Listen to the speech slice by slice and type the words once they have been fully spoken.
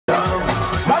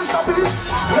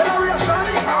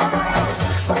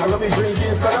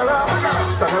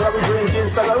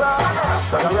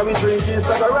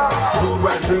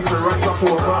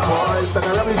over. Boy,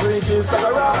 Stagger we drinking,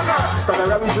 Stagger.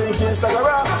 Stagger we drinking,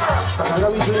 Stagger. Stagger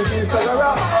we drinking, Stagger.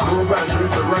 No bad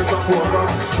drink to right up over.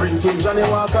 Drinking Johnny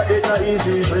Walker, it not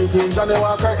easy. Drinking Johnny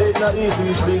Walker, it not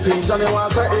easy. Drinking Johnny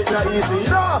Walker, it not easy.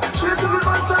 No, she's the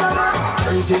master of man.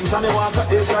 Drinking Johnny Walker,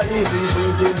 it not easy.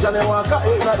 Drinking Johnny Walker,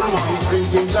 it not easy.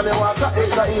 Drinking Johnny Walker,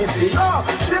 it not easy. No,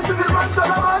 she's the master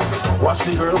of man. Watch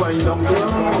the girl wind down to the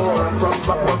floor. From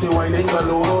back body winding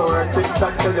galore. Tick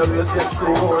tock till your waist gets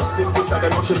sore. Simple Stagger,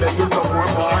 no she begging for more.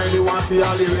 Boy, you want to see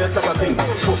all the race like a thing.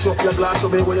 Push up your glass, show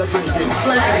me what you're drinking.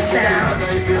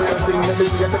 Flagz thing, let me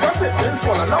see you take a sip, then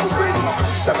swallow, now sing.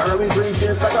 Stagger we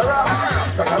drinking, Stagger.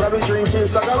 Stagger we drinking,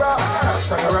 Stagger.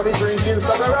 Stagger we drinking,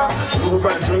 Stagger. Move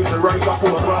and drink the right up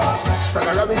over.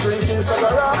 Stagger we drinking,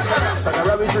 Stagger.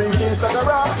 Stagger we drinking,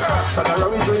 Stagger. Stagger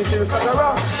we drinking,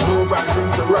 Stagger. Move and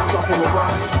drink the right up over.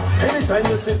 Anytime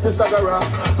you sit, Mr. Gara,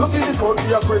 look in the coat for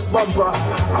your crisp bumper.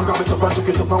 I'm gonna it up and chuck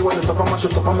it up and wet it up and mash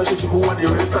it up and make it who want the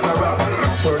race, Mr. Gara.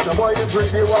 Virgin boy, they drink,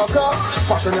 they walk up.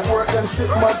 Passionate work, them sit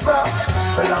master.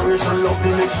 Federation love the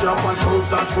mixture and close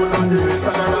dance roll on the race,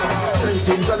 Mr. Gara.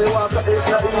 Drinking Johnny Walker, it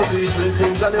not easy.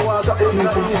 Drinking Johnny Walker, it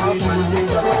not easy.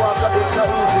 Drinking Johnny Walker, it not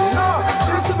easy. No,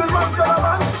 she's the big monster,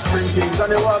 man. Drinking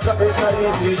Johnny Walker, it not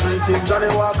easy. Drinking Johnny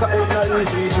Walker, it not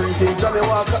easy. Drinking Johnny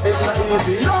Walker, it not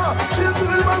easy. No, she's the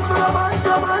big monster.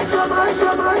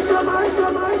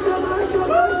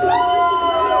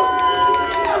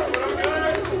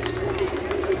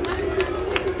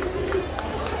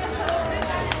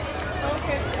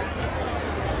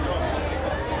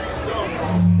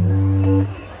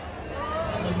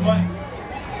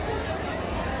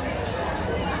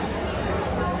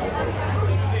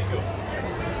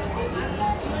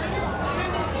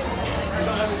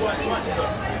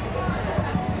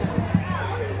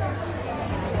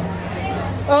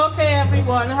 Okay,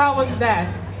 everyone, how was that?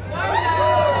 I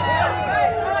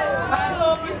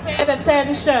hope you paid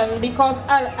attention because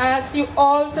I'll ask you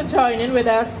all to join in with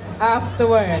us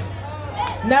afterwards.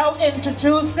 Now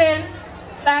introducing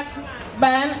Flagz Mas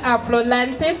Band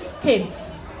Afrolantis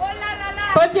Kids.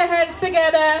 Put your hands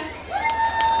together.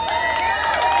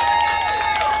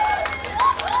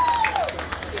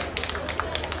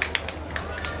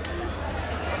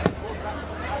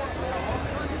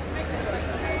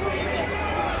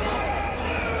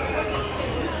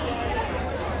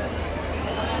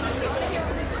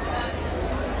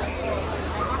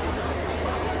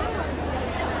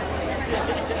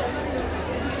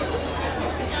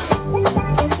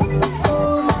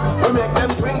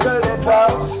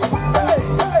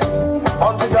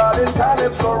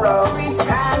 Calypso rouse.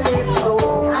 Calypso.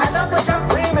 I love the jump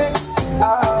remix.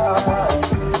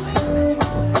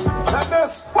 Check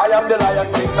this. I am the Lion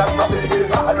King, that's not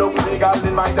fake. I look legal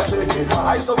in mind that shake it.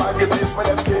 I survive the place when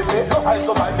them kill me. I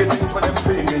survive the things when them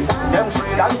feed me. Them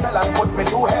trade and sell and put me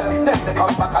through hell. Then they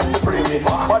come back and they free me.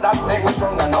 But that make me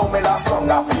stronger, now me last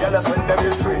longer. Fearless when they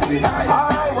will treat me.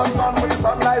 I was born with the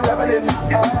sunlight reveling.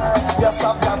 Yes,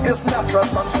 I've got this natural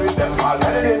sunshine, them all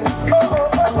melanin.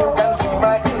 And you can see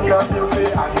my inner beauty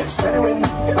and it's genuine.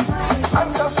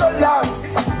 Ancestral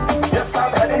lands, yes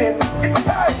I'm heading in.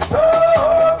 Hey, so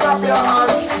clap your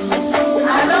hands.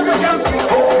 I love the jump.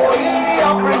 Oh, ye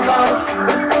Africans.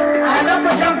 I love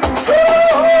the jump. So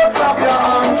clap your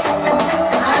hands.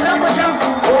 I love the jump.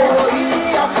 Oh,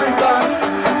 ye Africans.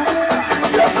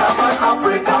 Yes, I'm an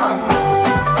African.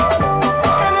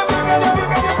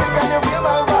 Can you feel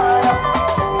my vibe?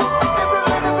 It's a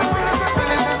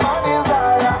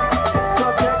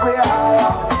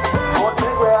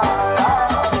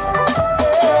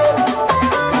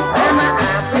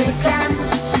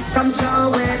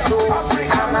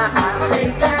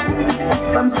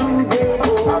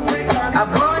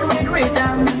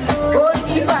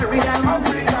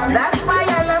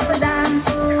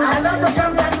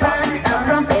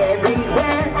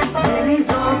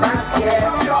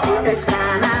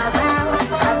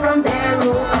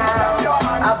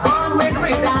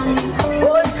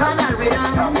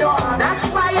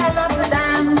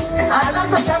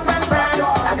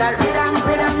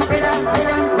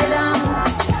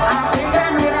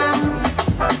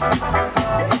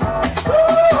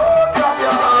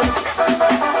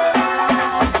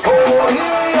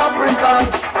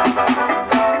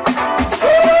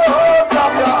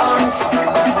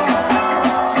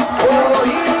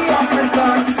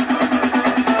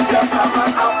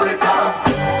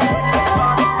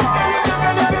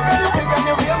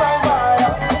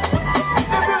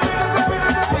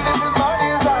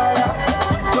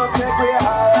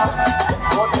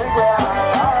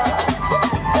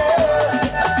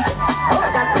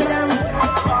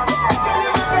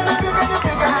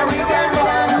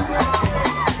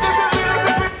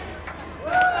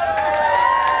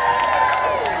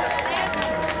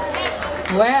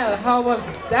Well, how was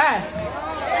that?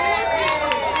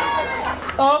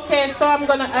 Okay, so I'm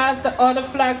gonna ask the other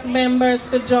Flagz members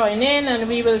to join in and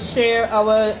we will share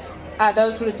our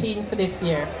adult routine for this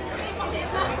year.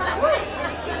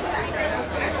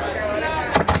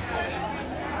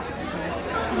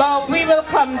 But we will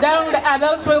come down, the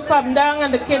adults will come down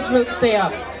and the kids will stay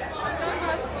up.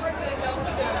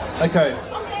 Okay,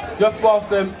 just whilst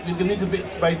then, you need a bit of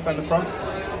space down the front.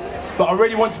 But I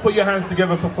really want to put your hands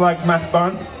together for Flagz Mas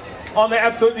Band. Aren't they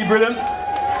absolutely brilliant?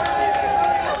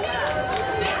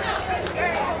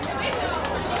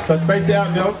 So space it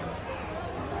out, girls.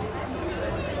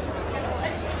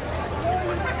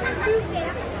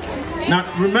 Now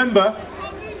remember,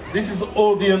 this is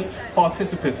audience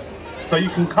participant, so you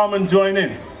can come and join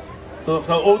in. So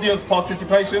audience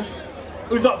participation.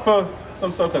 Who's up for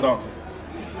some soca dancing?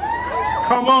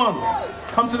 Come on,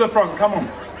 come to the front, come on.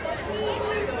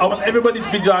 I want everybody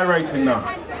to be gyrating now.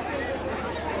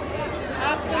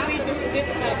 After we do this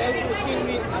adult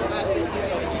routine,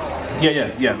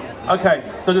 Yeah. Okay,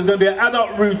 so there's going to be an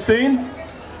adult routine,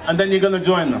 and then you're going to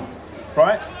join them,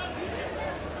 right?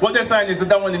 What they're saying is they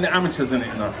don't want any amateurs in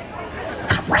it, no.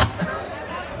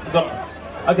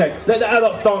 Okay, let the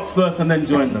adults dance first and then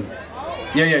join them.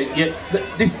 Yeah.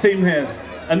 This team here,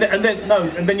 and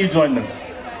then you join them.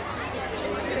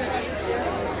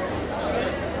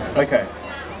 Okay,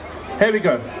 here we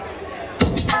go.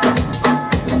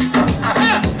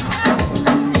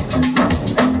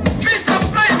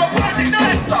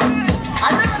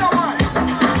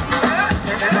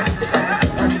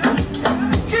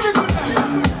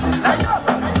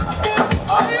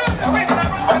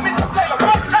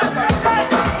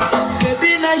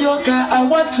 I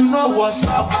want to know what's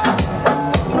up.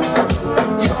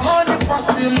 You're on the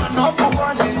party, man, up and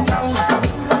running down.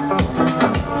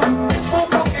 Before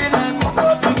cooking and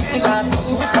cooking and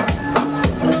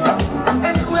cooking.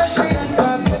 Anywhere she end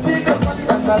up, baby, the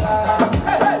pasta salad.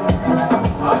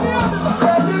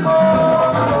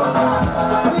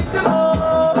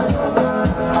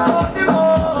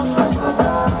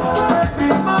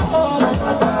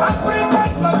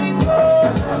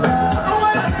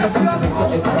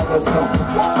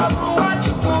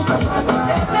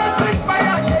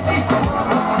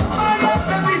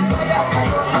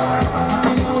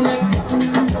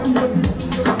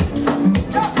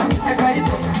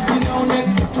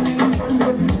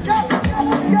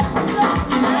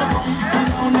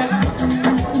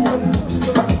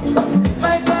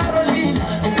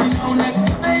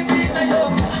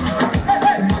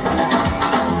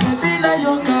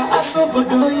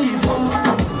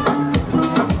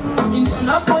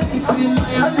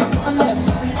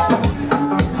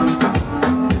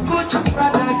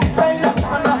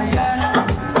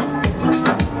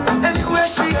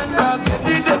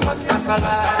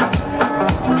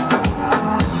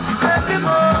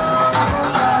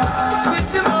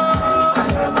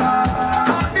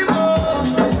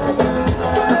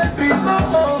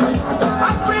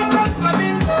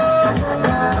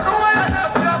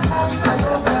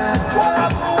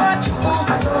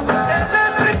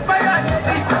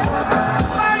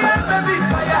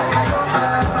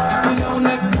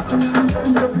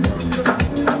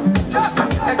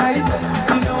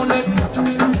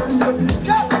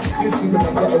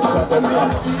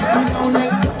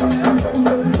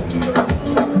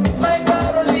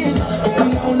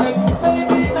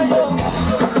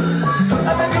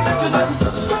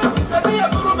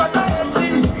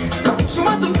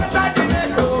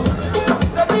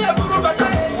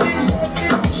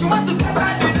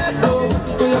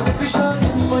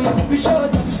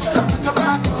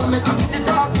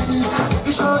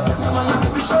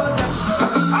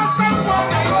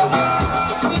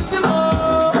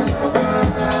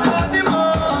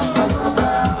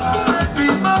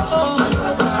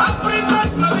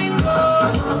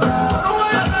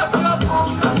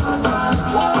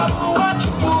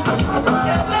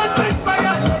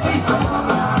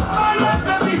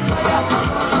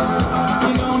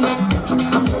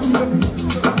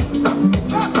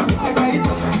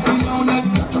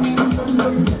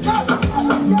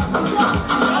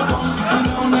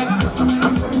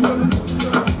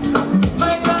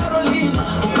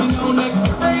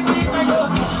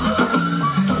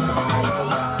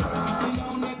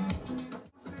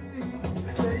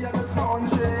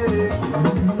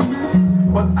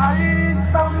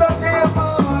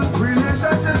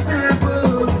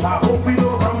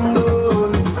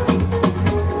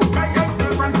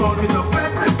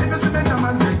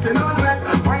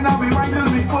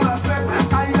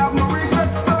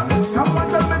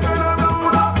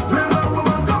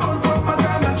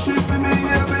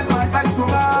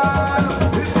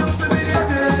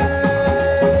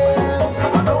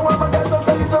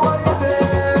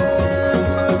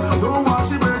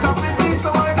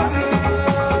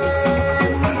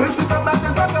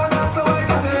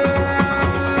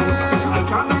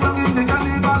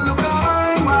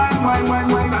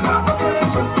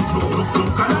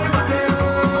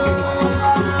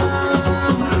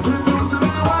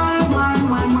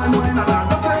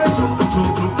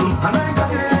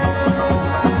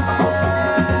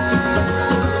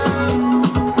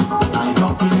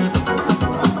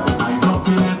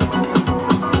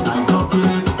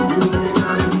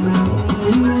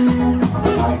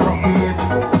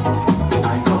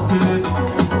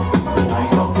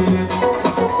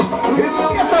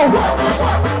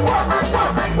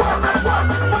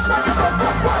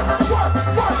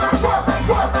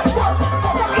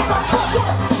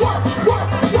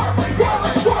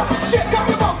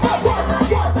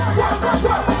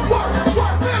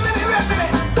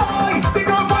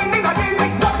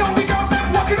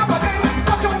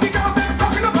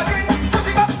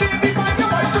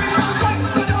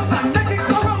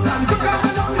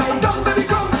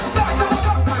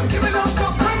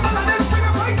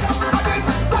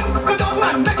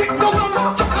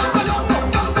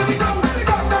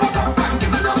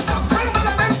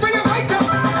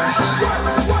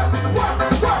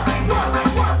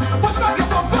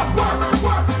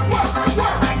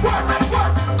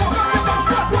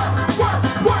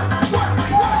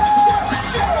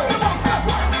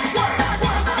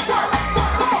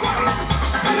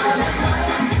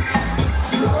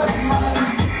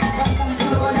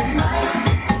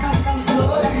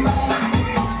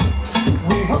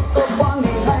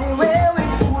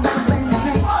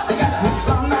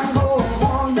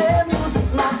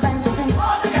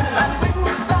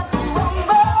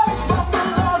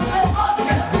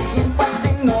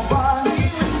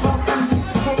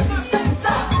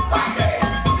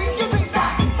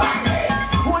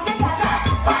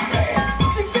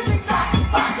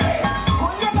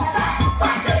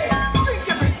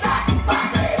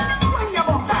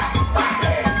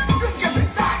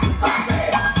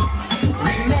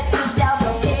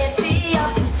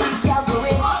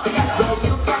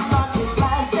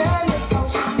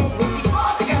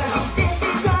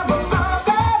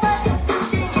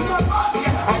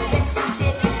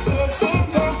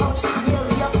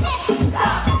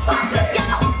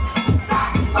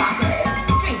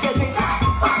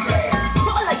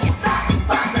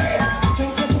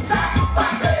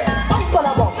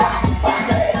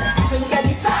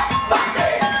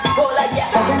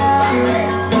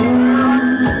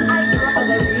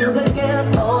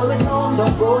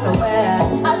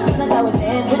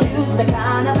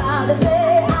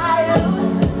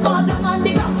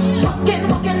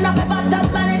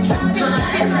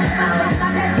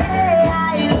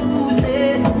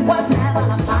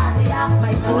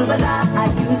 But I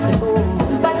used to go.